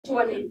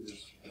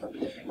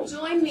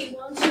Join me,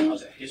 won't you?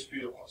 That's a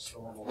history of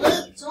historical.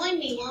 Look, join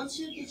me, won't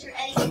you? Get your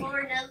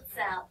 84 notes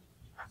out.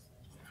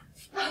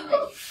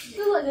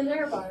 You're like an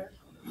air fire.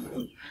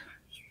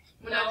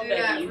 When I do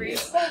that,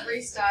 Reese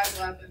dies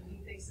laughing. He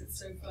thinks it's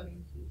so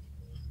funny.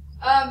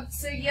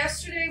 So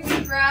yesterday we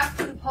graphed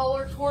the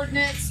polar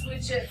coordinates,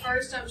 which at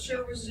first I'm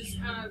sure was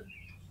just kind of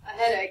a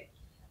headache.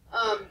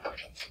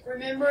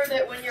 Remember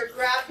that when you're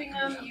graphing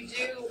them, you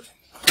do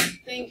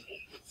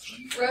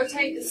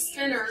rotate the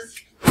spinner,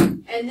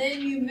 and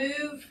then you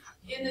move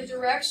in the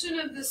direction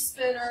of the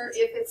spinner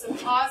if it's a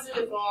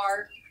positive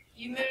R.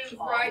 You move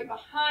right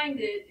behind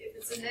it if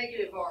it's a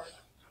negative R.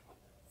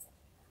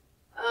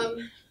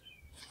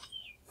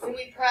 Then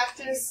we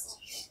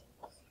practiced,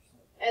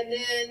 and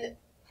then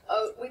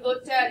we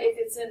looked at if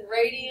it's in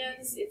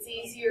radians, it's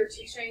easier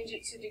to change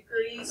it to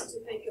degrees to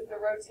think of the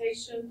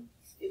rotation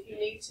if you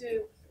need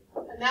to.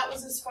 And that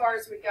was as far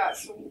as we got.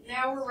 So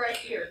now we're right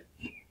here.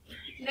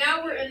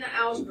 Now we're in the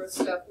algebra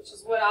stuff, which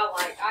is what I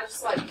like. I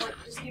just like,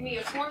 just give me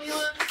a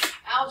formula,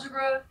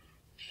 algebra,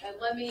 and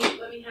let me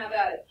have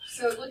at it.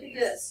 So look at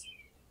this.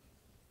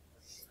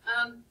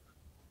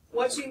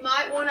 What you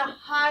might want to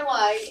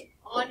highlight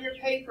on your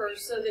paper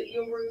so that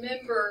you'll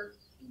remember,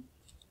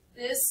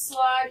 this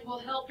slide will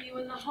help you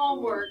in the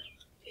homework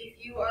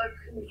if you are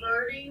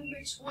converting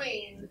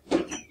between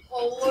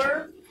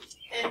polar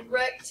and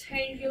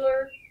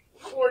rectangular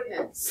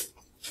coordinates.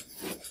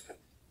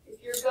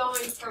 If you're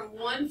going from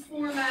one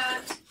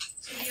format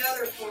to the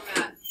other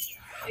format,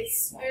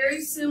 it's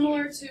very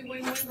similar to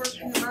when we were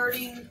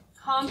converting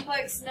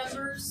complex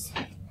numbers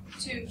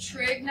to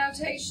trig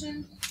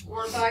notation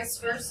or vice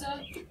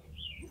versa.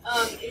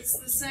 It's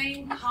the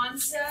same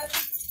concept,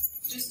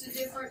 just a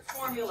different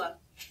formula.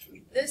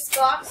 This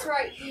box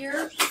right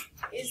here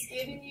is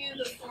giving you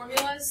the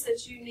formulas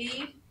that you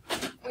need.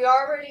 We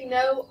already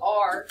know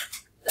R.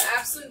 The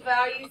absolute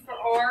value for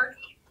R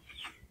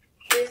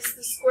is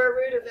the square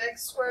root of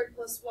x squared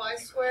plus y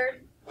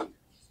squared.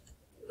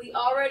 We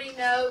already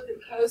know the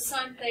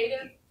cosine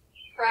theta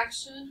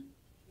fraction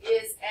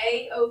is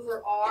A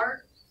over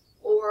R,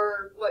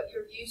 or what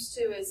you're used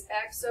to is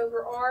x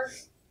over R.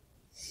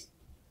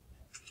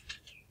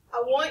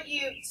 I want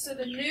you, so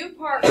the new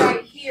part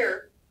right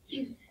here,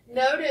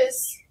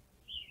 notice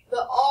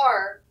the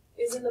R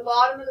is in the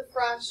bottom of the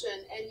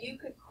fraction, and you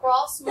could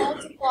cross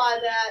multiply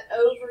that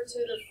over to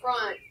the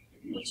front,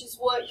 which is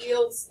what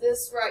yields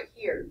this right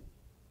here.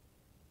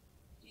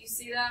 Do you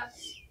see that?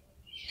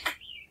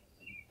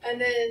 And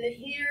then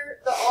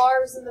here, the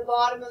R is in the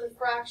bottom of the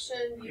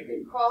fraction. You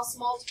can cross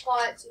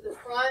multiply it to the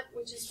front,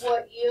 which is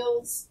what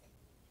yields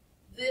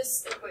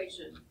this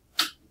equation.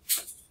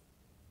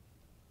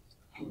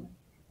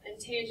 And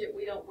tangent,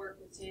 we don't work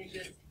with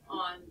tangent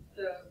on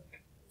the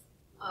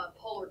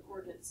polar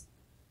coordinates.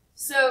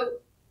 So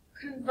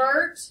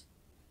convert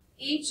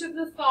each of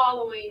the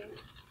following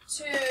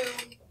to,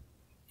 I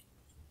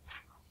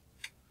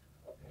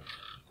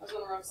was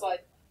on the wrong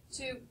slide,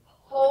 to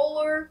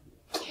polar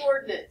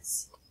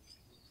coordinates.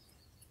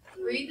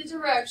 Read the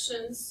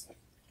directions,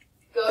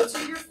 go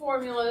to your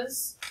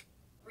formulas,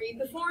 read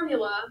the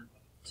formula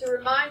to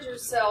remind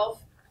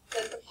yourself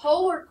that the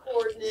polar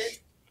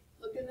coordinate,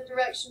 look in the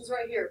directions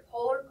right here,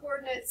 polar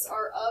coordinates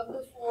are of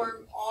the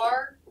form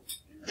r,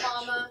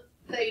 comma,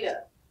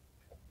 theta.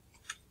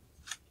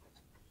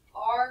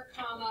 R,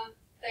 comma,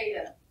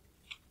 theta.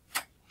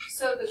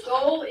 So the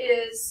goal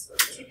is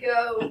to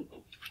go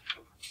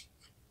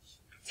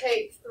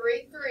take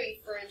 3, 3,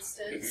 for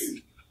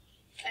instance,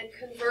 and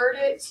convert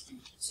it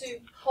to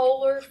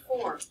polar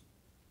form.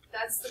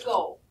 That's the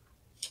goal.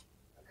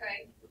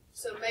 Okay?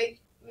 So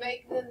make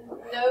the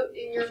note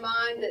in your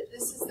mind that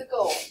this is the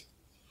goal.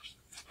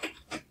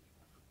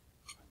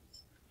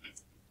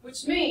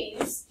 Which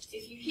means,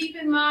 if you keep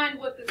in mind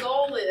what the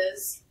goal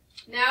is,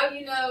 now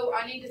you know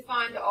I need to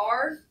find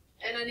R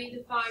and I need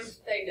to find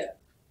theta.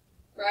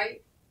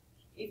 Right?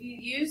 If you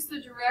use the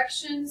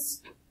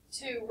directions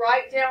to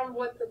write down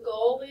what the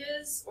goal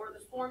is, or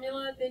the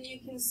formula, then you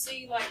can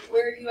see like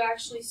where you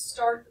actually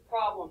start the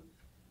problem.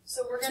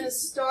 So we're going to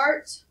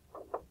start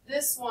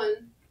this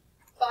one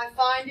by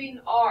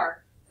finding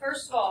R.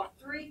 First of all,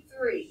 3,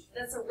 3.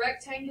 That's a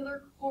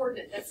rectangular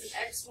coordinate. That's an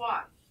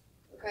xy.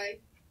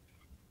 Okay?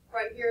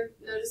 Right here,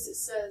 notice it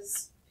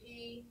says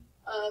P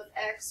of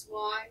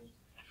xy,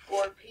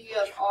 or P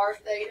of r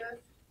theta.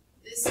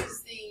 This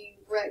is the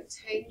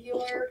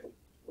rectangular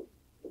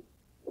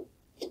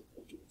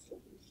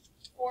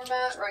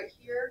format right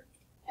here,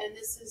 and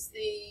this is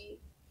the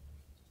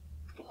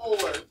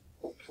polar.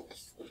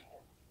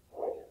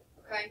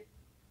 Okay?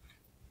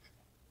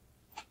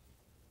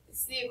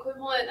 It's the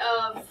equivalent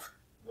of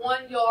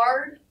 1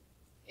 yard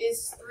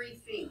is 3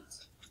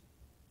 feet.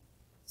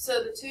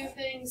 So the two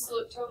things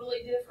look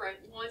totally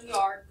different, 1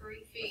 yard,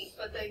 3 feet,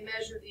 but they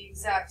measure the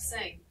exact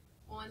same.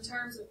 Well, in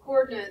terms of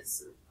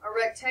coordinates, a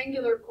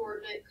rectangular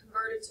coordinate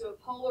converted to a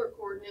polar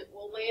coordinate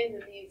will land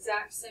in the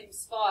exact same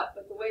spot,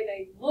 but the way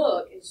they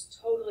look is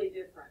totally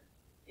different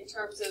in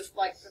terms of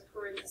like the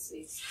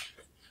parentheses.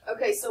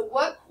 Okay, so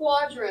what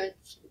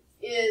quadrant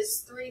is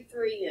 3,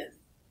 3 in?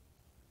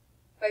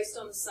 based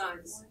on the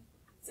signs.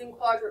 It's in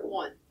quadrant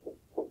 1.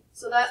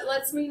 So that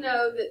lets me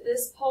know that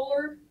this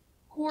polar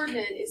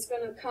coordinate is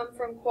going to come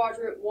from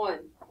quadrant 1.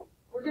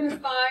 We're going to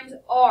find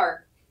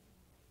r.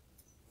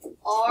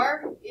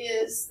 R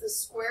is the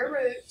square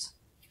root.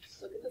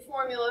 Look at the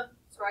formula.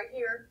 It's right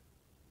here.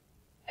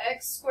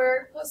 X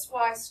squared plus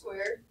y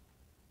squared.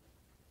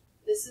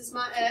 This is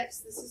my x.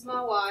 This is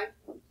my y.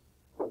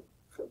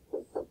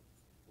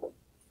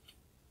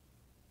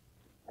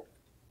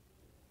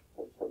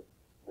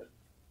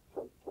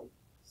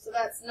 So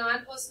that's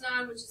 9 plus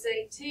 9, which is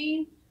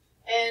 18.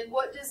 And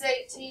what does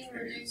 18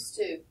 reduce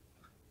to?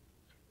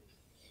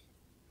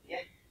 Yeah.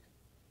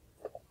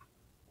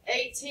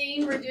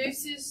 18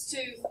 reduces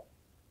to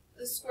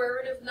the square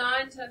root of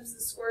 9 times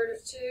the square root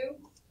of 2,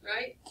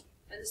 right?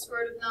 And the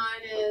square root of 9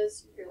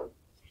 is,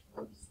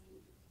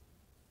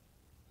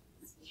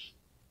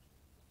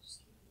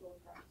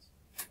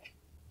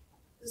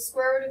 the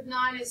square root of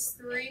 9 is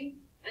 3,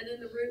 and then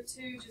the root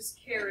 2 just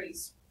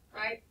carries,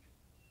 right?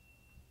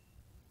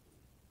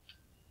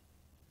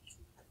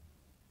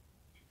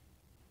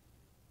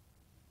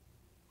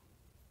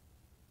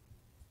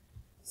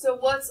 So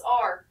what's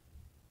r?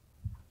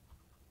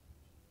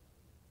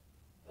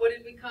 What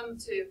did we come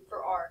to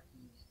for r?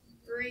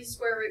 3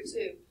 square root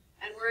 2.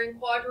 And we're in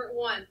quadrant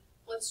 1.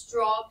 Let's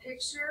draw a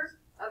picture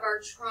of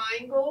our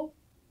triangle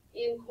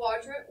in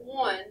quadrant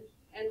 1,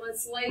 and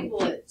let's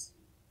label it.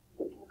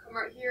 We'll come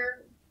right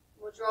here.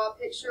 We'll draw a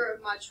picture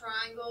of my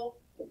triangle,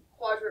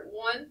 quadrant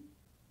 1.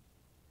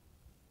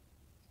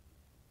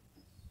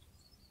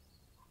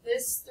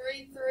 This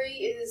 3, 3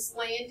 is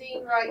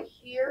landing right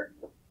here.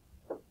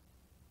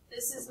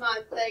 This is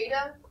my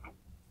theta.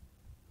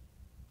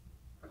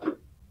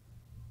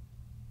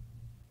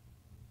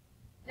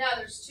 Now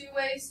there's 2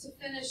 ways to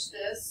finish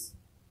this,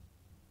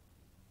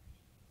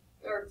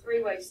 or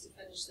 3 ways to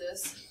finish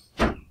this.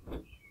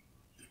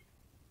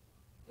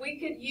 We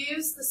could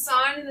use the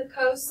sine and the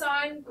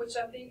cosine, which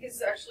I think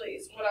is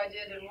what I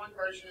did in one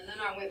version, and then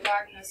I went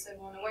back and I said,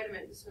 well, no, wait a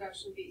minute, this would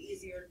actually be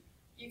easier.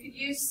 You could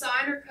use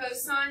sine or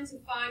cosine to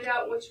find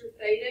out what your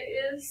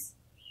theta is.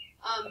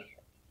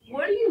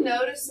 What do you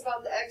notice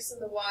about the x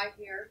and the y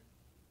here?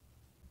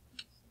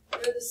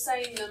 They're the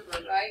same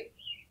number, right?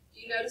 Do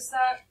you notice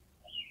that?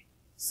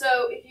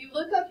 So if you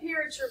look up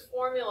here at your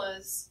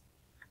formulas,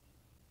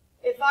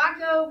 if I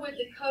go with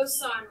the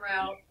cosine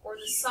route or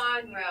the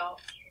sine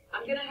route,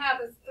 I'm going to have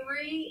a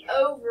 3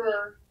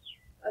 over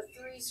a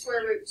 3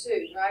 square root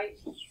 2, right?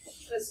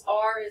 Because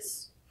r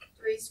is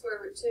 3 square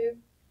root 2.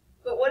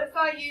 But what if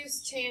I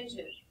use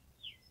tangent?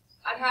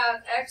 I'd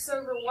have x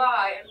over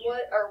y, and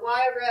or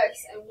y over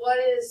x, and what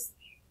is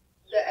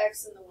the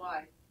x and the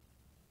y?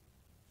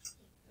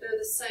 They're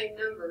the same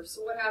number.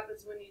 So what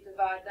happens when you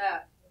divide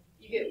that?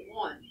 You get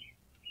 1,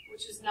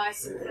 which is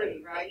nice and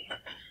pretty, right?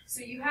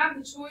 So you have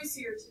the choice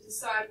here to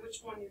decide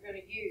which one you're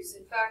going to use.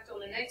 In fact, on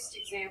the next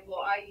example,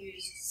 I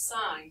used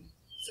sine.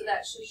 So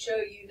that should show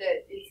you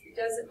that it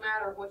doesn't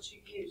matter what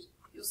you use.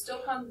 You'll still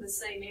come to the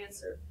same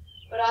answer.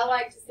 But I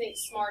like to think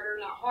smarter,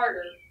 not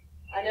harder.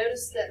 I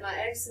noticed that my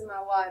x and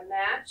my y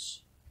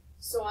match.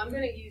 So I'm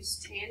going to use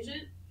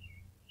tangent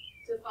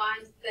to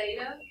find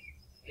theta.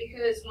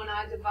 Because when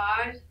I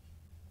divide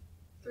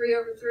 3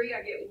 over 3,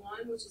 I get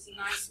 1, which is a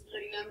nice and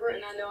pretty number.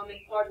 And I know I'm in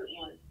quadrant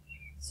 1.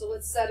 So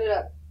let's set it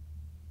up.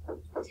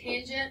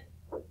 Tangent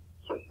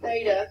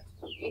theta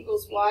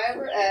equals y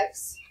over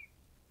x.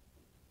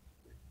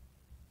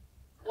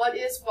 What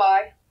is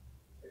y?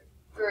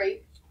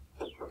 3.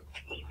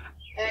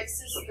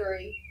 X is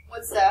 3.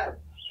 What's that?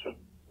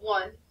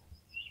 1.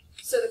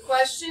 So the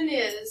question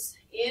is,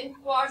 in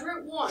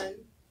quadrant 1,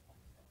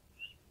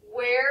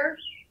 where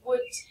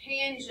would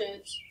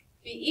tangent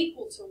be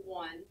equal to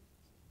 1?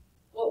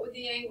 What would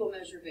the angle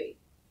measure be?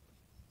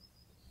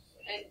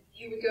 And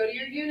you would go to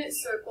your unit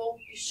circle.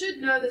 You should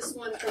know this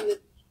one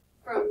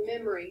from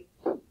memory.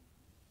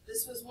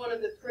 This was one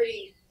of the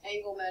pretty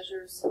angle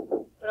measures,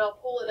 but I'll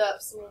pull it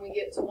up so when we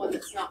get to one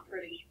that's not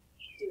pretty,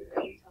 do it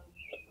every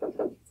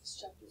time. It's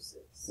chapter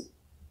 6.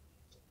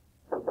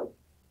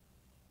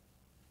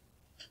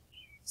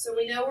 So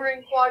we know we're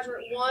in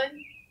quadrant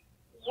 1.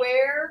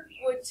 Where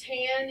would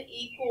tan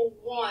equal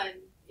 1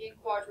 in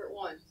quadrant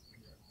 1?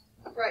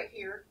 Right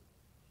here.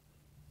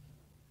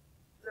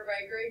 Does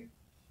everybody agree?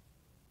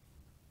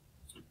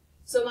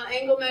 So my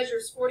angle measure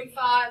is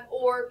 45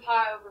 or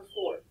pi over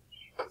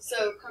 4.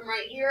 So come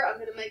right here. I'm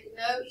going to make a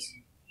note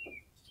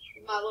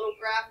in my little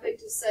graphic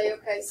to say,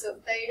 okay, so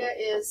theta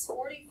is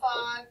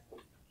 45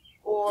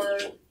 or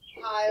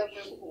pi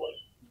over 4.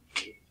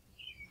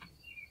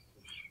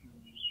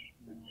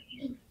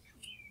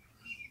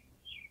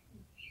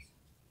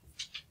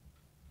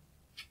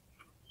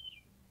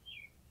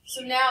 So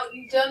now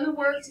you've done the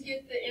work to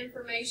get the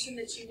information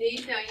that you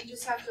need. Now you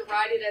just have to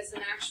write it as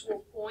an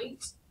actual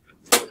point.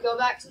 Go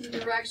back to the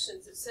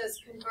directions. It says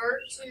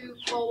convert to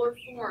polar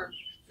form.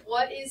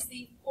 What is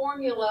the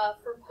formula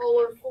for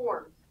polar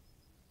form?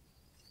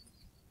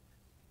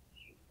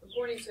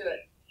 According to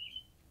it.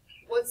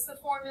 What's the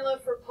formula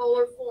for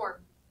polar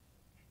form?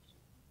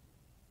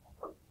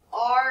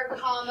 R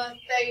comma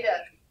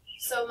theta.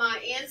 So my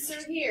answer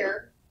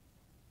here,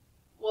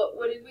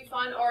 what did we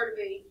find r to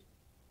be?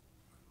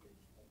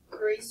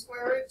 3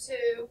 square root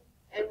 2.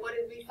 And what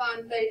did we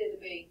find theta to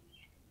be?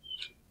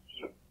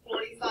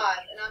 45.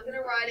 And I'm going to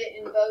write it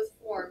in both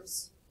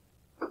forms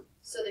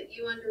so that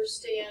you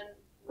understand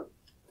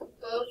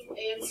both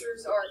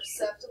answers are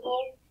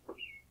acceptable.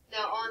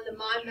 Now on the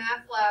My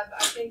Math Lab,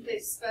 I think they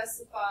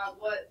specify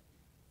what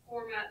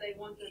format they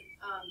want the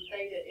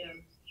theta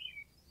in.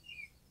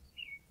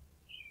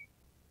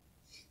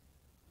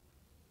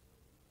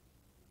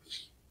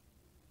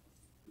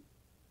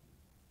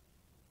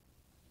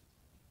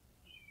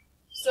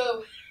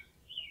 So,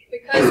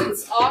 because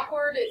it's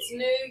awkward, it's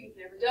new, you've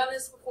never done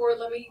this before,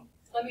 let me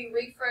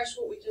refresh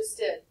what we just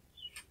did.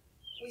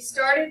 We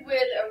started with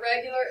a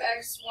regular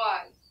x,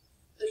 y.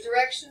 The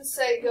directions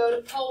say go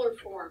to polar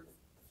form.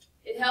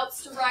 It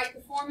helps to write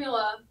the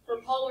formula for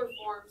polar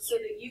form so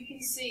that you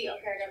can see,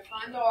 okay, I got to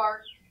find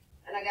r,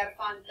 and I got to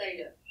find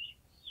theta.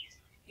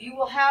 You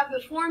will have the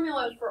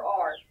formula for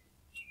r,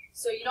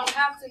 so you don't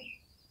have to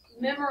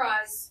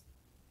memorize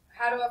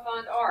how do I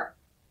find r.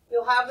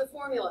 You'll have the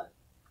formula.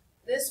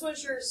 This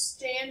was your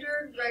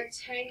standard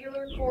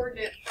rectangular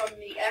coordinate from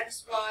the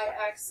XY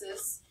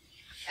axes.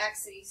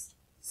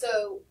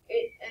 So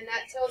and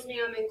that tells me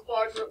I'm in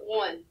quadrant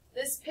 1.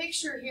 This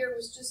picture here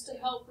was just to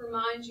help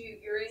remind you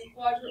you're in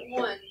quadrant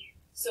 1.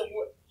 So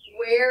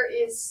where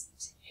is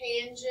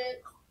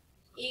tangent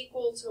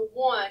equal to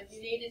 1?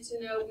 You needed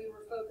to know we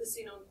were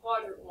focusing on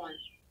quadrant 1.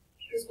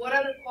 Because what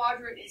other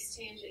quadrant is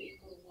tangent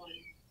equal to 1?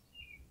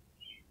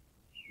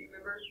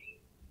 Remember?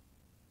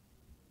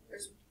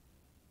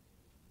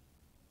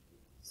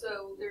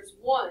 So there's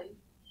 1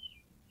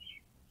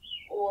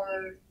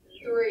 or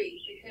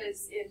 3,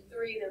 because in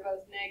 3 they're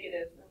both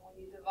negative, and when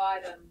you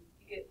divide them,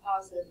 you get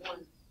positive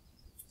 1.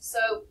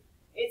 So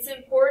it's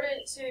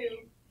important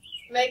to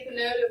make a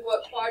note of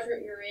what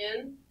quadrant you're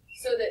in,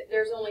 so that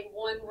there's only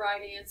one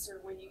right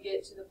answer when you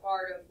get to the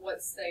part of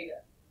what's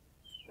theta.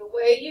 The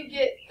way you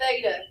get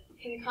theta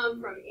can come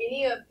from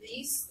any of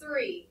these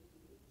 3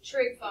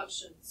 trig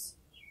functions,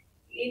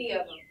 any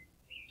of them.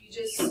 You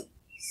just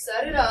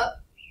set it up,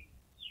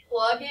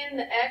 plug in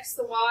the x,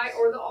 the y,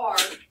 or the r,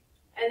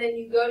 and then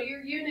you go to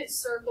your unit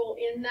circle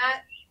in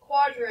that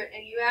quadrant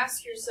and you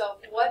ask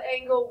yourself what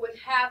angle would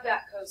have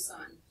that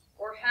cosine,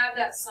 or have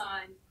that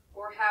sine,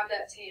 or have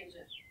that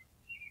tangent.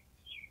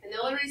 And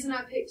the only reason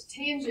I picked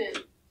tangent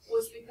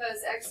was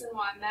because x and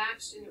y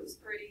matched and it was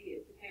pretty,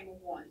 it became a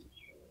 1.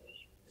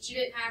 But you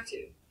didn't have to.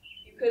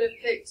 You could have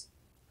picked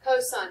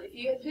cosine. If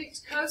you had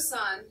picked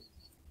cosine,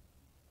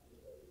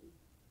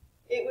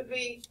 it would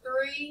be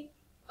 3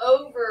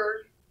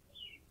 over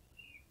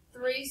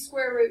 3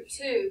 square root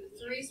 2,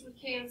 the 3's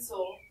would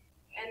cancel,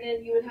 and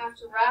then you would have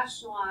to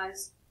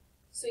rationalize.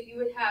 So you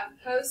would have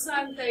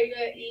cosine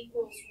theta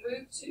equals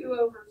root 2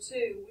 over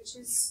 2, which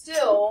is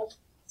still,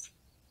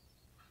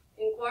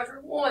 in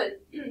quadrant 1,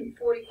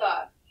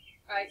 45.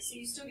 Alright, so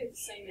you still get the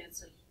same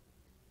answer.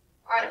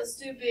 Alright, let's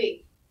do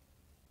B.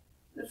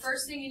 The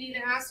first thing you need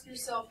to ask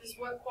yourself is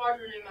what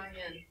quadrant am I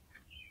in?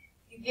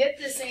 You get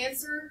this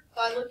answer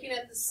by looking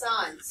at the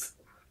signs.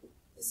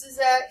 This is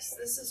x,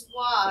 this is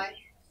y.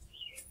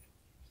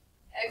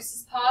 X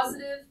is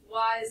positive,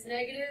 y is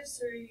negative,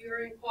 so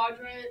you're in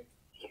quadrant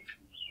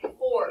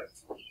 4.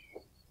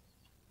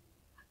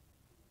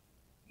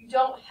 You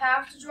don't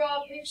have to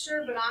draw a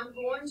picture, but I'm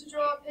going to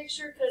draw a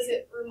picture because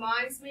it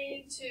reminds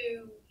me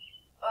to,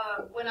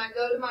 when I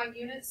go to my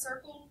unit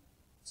circle,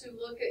 to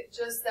look at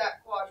just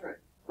that quadrant.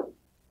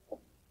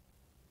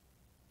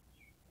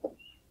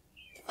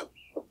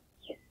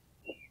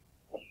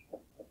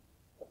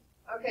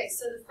 Okay,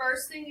 so the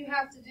first thing you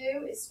have to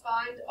do is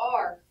find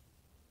r.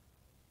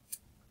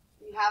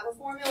 We have a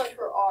formula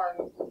for r.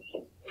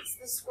 It's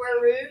the square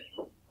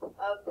root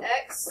of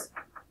x,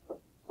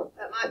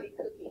 that might be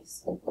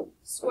cookies,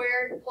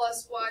 squared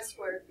plus y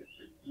squared.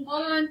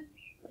 Hold on.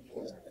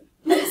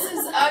 This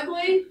is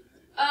ugly.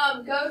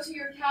 Go to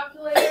your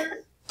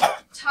calculator,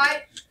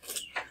 type.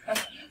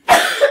 That's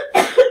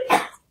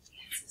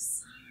a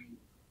sign.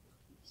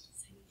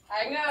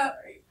 Hang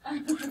up.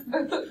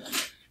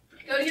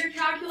 Go to your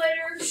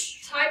calculator,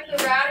 type the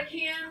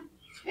radicand,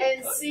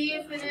 and see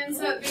if it ends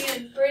up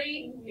being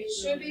pretty. It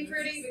should be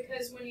pretty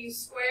because when you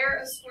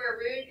square a square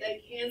root,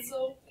 they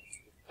cancel.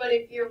 But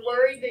if you're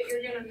worried that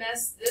you're going to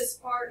mess this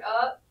part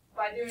up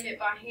by doing it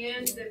by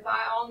hand, then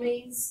by all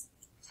means,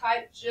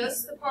 type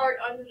just the part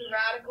under the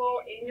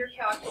radical in your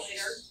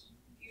calculator.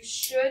 You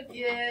should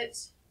get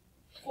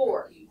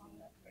 4,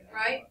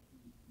 right?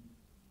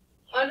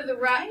 Under the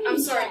I'm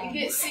sorry, you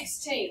get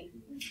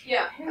 16.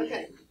 Yeah,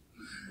 okay.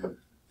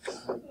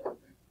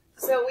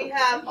 So we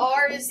have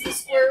r is the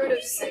square root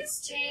of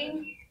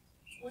 16,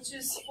 which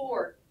is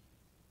 4.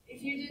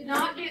 If you did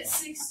not get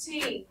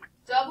 16,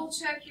 double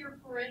check your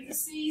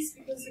parentheses,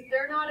 because if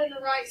they're not in the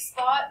right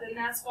spot, then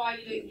that's why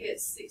you didn't get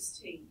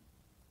 16.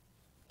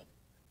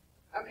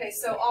 Okay,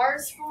 so r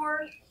is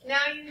 4.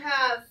 Now you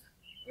have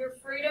your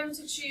freedom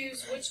to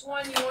choose which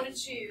one you want to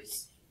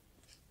choose.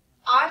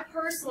 I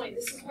personally,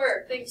 this is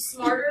where, think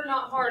smarter,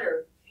 not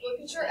harder.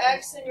 Look at your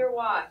x and your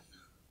y.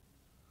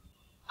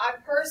 I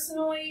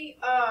personally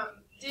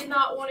did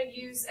not want to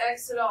use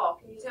x at all.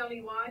 Can you tell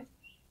me why?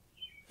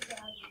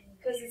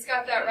 Because it's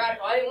got that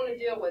radical. I didn't want to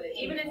deal with it.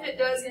 Even if it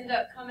does end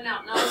up coming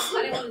out nice,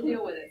 I didn't want to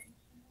deal with it.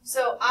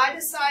 So I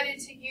decided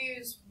to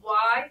use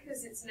y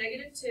because it's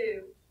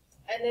 -2,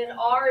 and then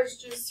r is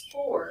just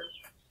 4.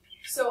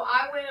 So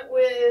I went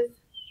with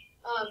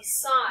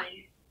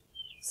sine.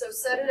 So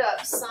set it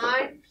up.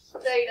 Sine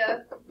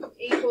theta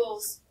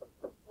equals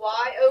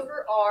y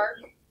over r.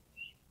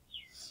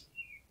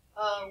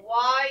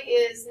 Y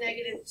is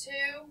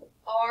 -2,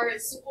 r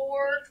is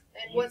 4,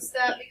 and what's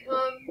that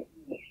become?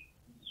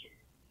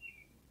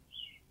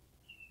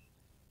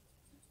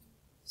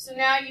 So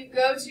now you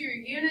go to your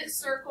unit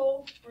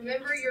circle.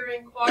 Remember, you're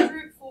in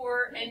quadrant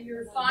 4, and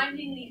you're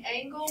finding the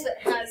angle that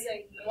has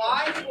a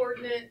y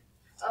coordinate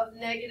of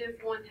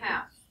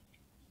 -1/2.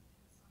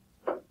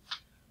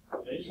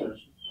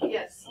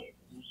 Yes.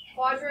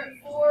 Quadrant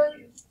 4,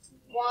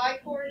 y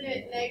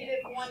coordinate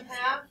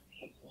 -1/2.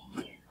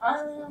 What?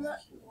 Oh, no.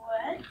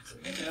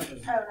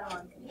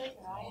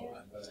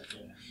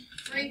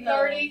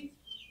 330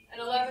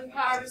 and 11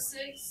 power to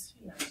 6.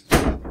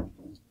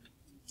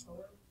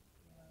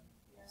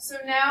 So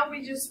now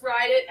we just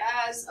write it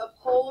as a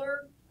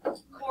polar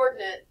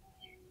coordinate.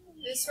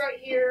 This right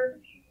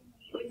here,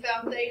 we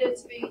found theta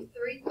to be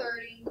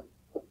 330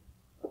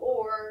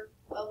 or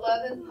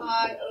 11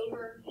 pi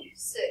over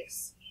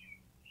 6.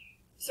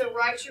 So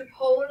write your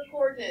polar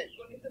coordinate.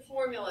 Look at the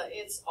formula.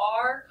 It's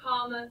r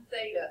comma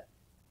theta.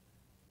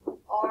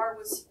 R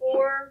was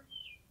 4,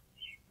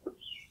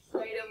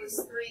 theta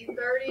was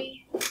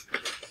 330,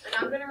 and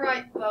I'm going to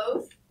write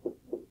both for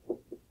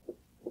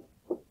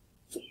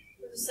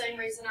the same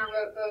reason I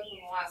wrote both in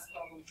the last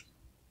problem.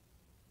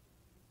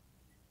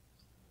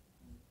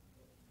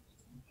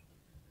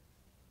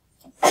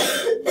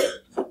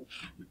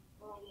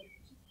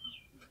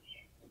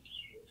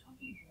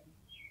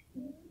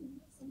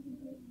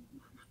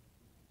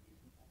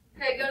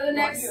 Okay, go to the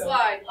next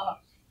slide.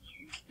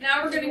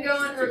 Now we're going to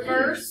go in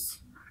reverse.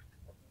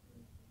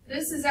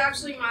 This is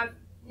actually my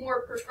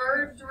more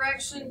preferred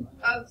direction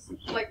of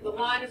like the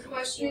line of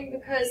questioning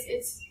because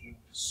it's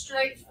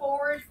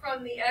straightforward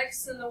from the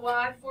x and the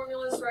y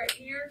formulas right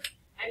here,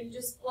 and you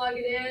just plug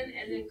it in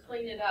and then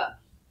clean it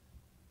up.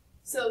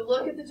 So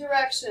look at the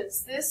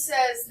directions. This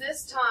says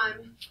this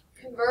time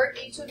convert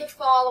each of the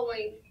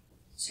following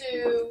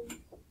to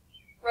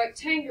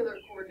rectangular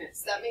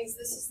coordinates. That means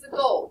this is the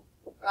goal,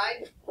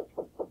 right?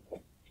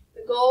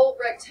 The goal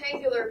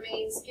rectangular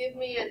means give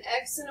me an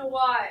x and a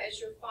y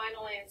as your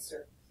final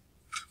answer.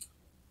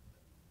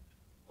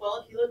 Well,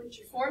 if you look at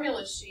your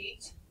formula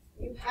sheet,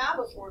 you have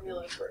a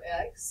formula for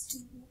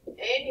x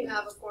and you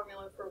have a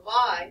formula for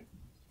y.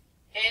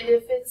 And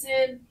if it's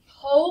in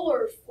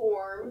polar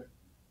form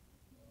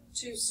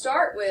to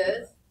start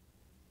with,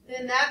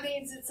 then that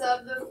means it's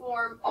of the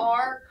form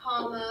r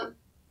comma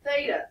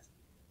theta,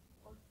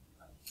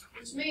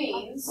 which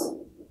means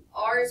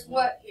r is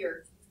what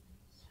here?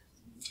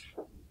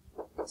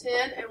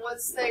 10, and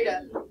what's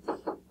theta?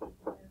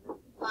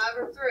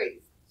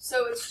 5/3.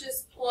 So it's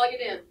just plug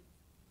it in.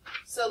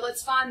 So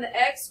let's find the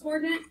x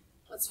coordinate,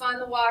 let's find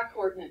the y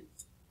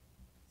coordinate.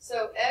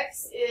 So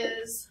x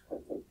is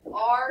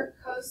r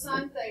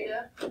cosine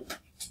theta,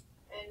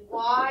 and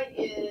y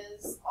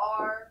is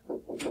r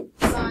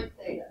sine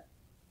theta.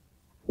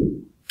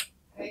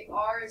 Okay,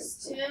 r is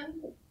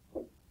 10.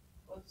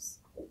 Whoops.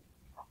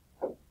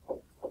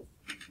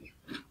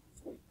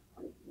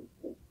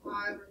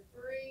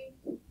 5/3.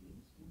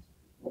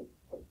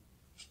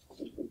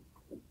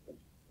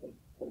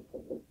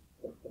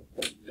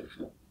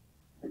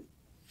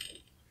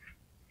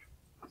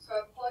 So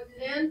I plugged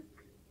it in.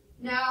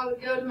 Now I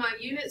would go to my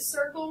unit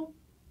circle,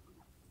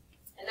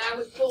 and I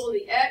would pull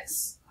the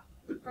x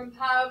from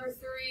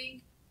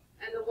pi/3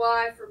 and the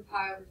y from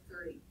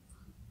pi/3.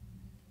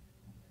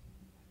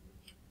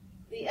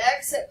 The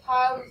x at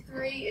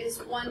pi/3 is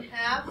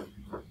 1/2.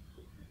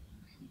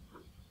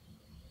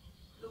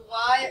 The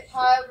y at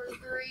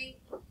pi/3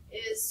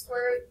 is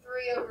square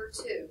root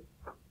 3/2.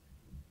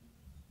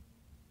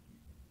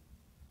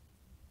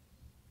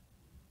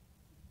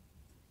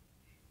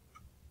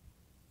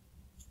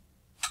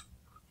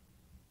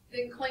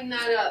 Then clean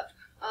that up.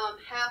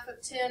 Half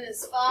of 10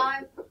 is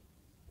 5.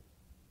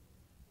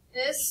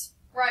 This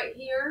right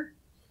here,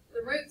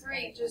 the root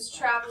 3 just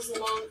travels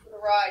along for the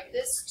ride.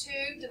 This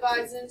 2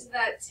 divides into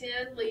that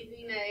 10,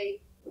 leaving a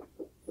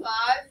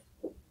 5.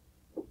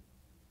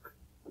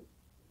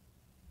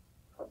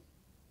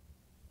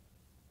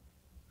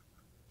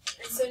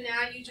 And so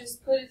now you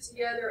just put it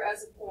together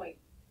as a point.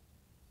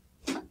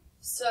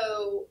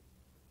 So,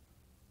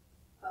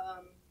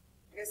 I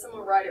guess I'm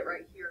going to write it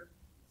right here.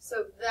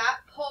 So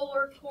that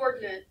polar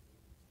coordinate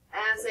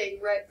as a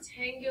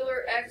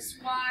rectangular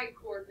xy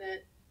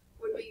coordinate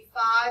would be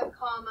 5,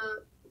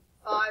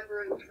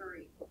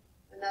 5/3.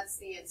 And that's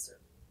the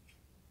answer.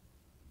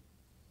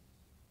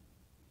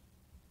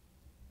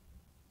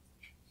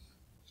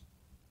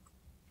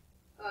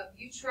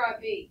 You try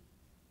B.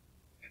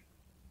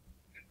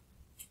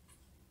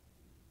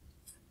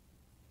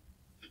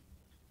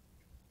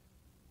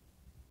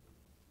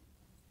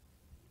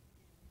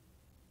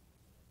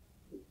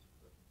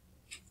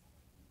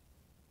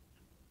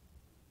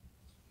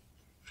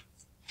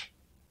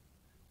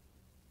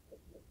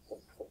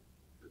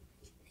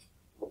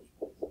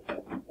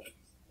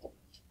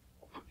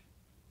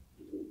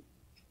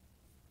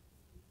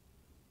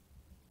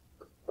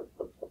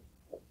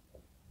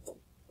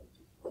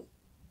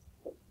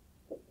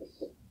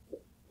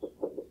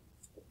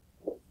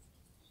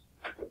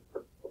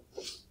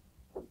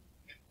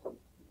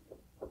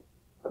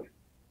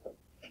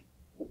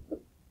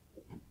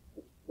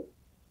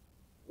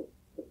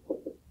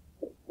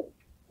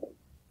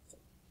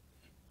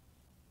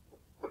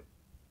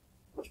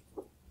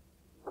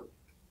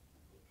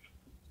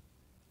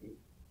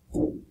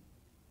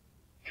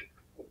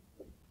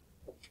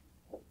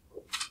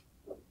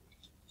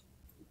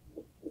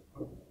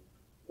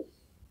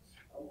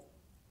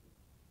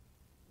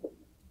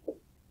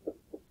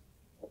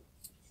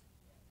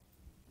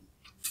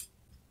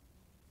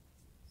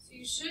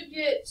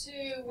 get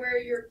to where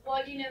you're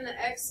plugging in the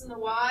x and the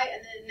y,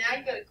 and then now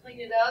you got to clean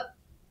it up,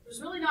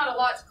 there's really not a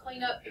lot to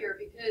clean up here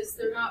because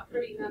they're not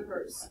pretty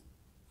numbers.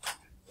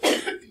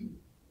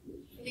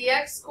 The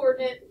x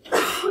coordinate,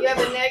 you have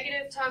a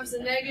negative times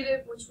a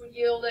negative, which would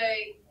yield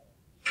a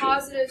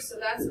positive, so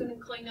that's going to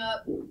clean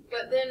up.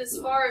 But then as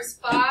far as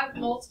 5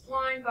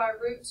 multiplying by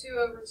root 2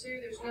 over 2,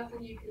 there's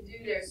nothing you can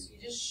do there, so you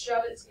just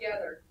shove it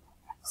together.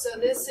 So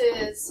this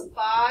is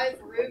 5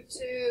 root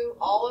 2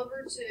 all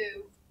over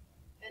 2,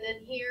 and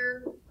then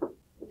here,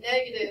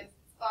 negative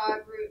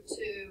 5 root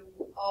 2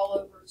 all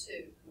over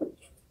 2.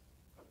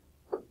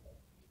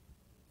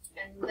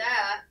 And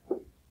that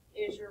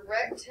is your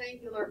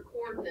rectangular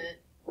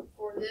coordinate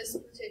for this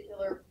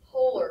particular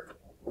polar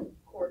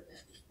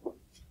coordinate.